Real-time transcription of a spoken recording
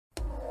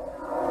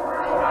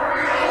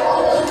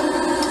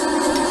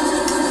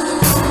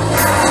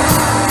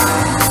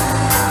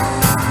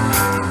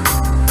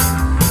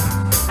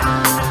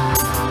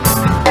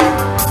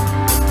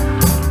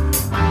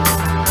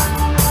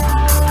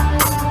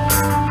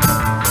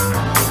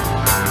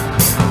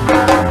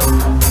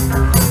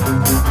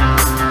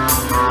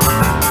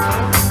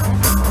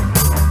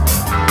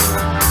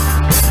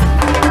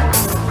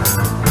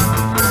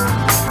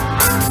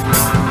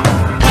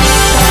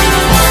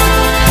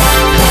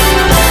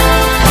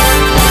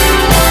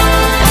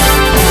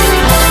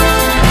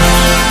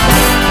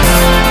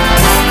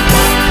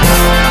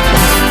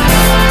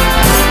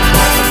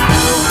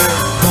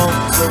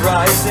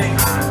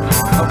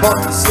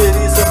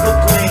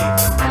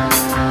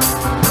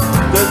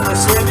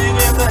Swimming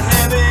in the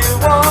heavy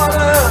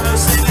water,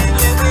 singing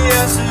in the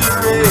acid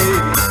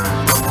rain.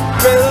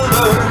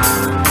 Riddler,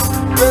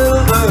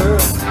 Riddler,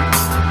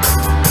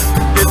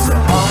 it's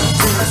hard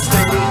to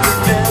stay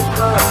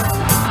together.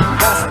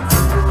 Passing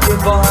through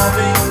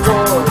revolving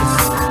doors.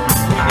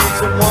 We need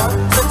someone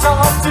to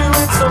talk to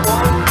and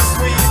someone to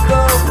sweep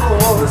the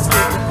floors.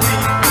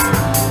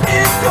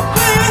 Incomplete.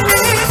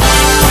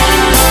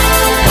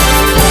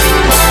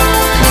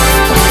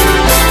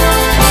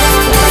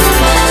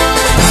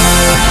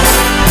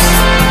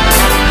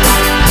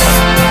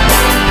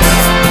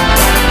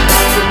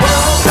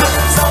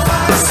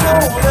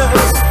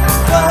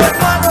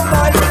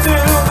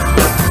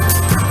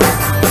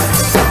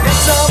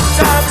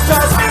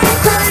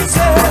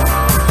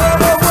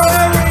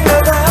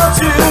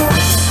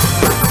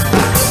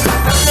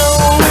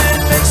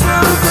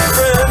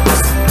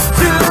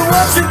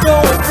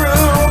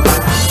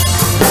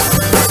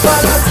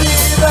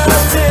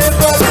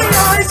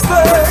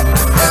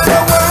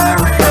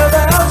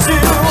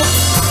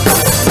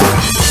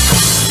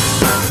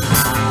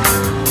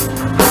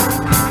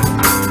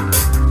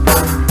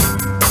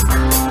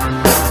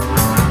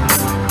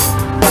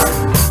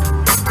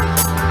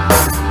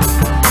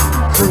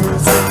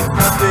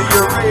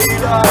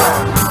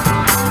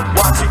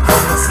 Watching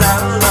from the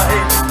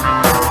satellite,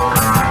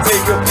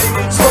 take a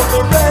page from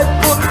the red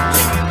book,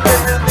 keep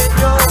them in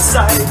your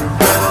sight.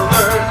 Red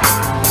alert,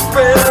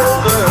 red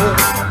alert.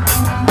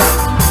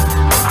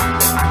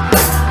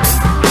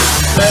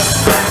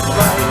 Left and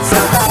right,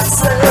 side by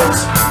side,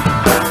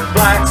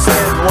 blacks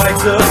and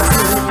whites.